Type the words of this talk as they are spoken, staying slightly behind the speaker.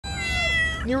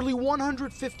Nearly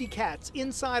 150 cats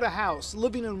inside a house,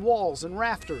 living in walls and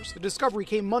rafters. The discovery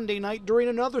came Monday night during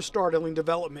another startling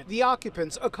development. The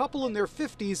occupants, a couple in their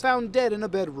 50s, found dead in a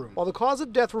bedroom. While the cause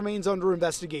of death remains under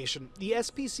investigation, the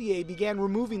SPCA began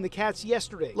removing the cats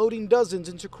yesterday, loading dozens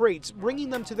into crates, bringing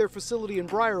them to their facility in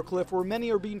Briarcliff, where many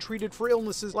are being treated for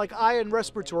illnesses like eye and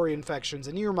respiratory infections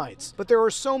and ear mites. But there are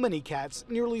so many cats,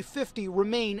 nearly 50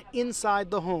 remain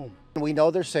inside the home. We know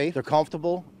they're safe, they're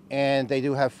comfortable, and they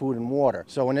do have food and water.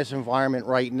 So in this environment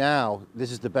right now,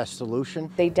 this is the best solution.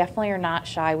 They definitely are not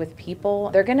shy with people.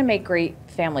 They're going to make great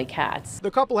family cats.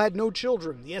 The couple had no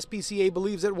children. The SPCA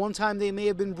believes at one time they may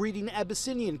have been breeding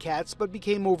Abyssinian cats, but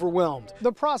became overwhelmed.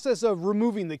 The process of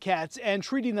removing the cats and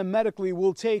treating them medically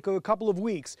will take a couple of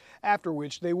weeks, after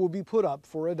which they will be put up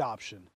for adoption.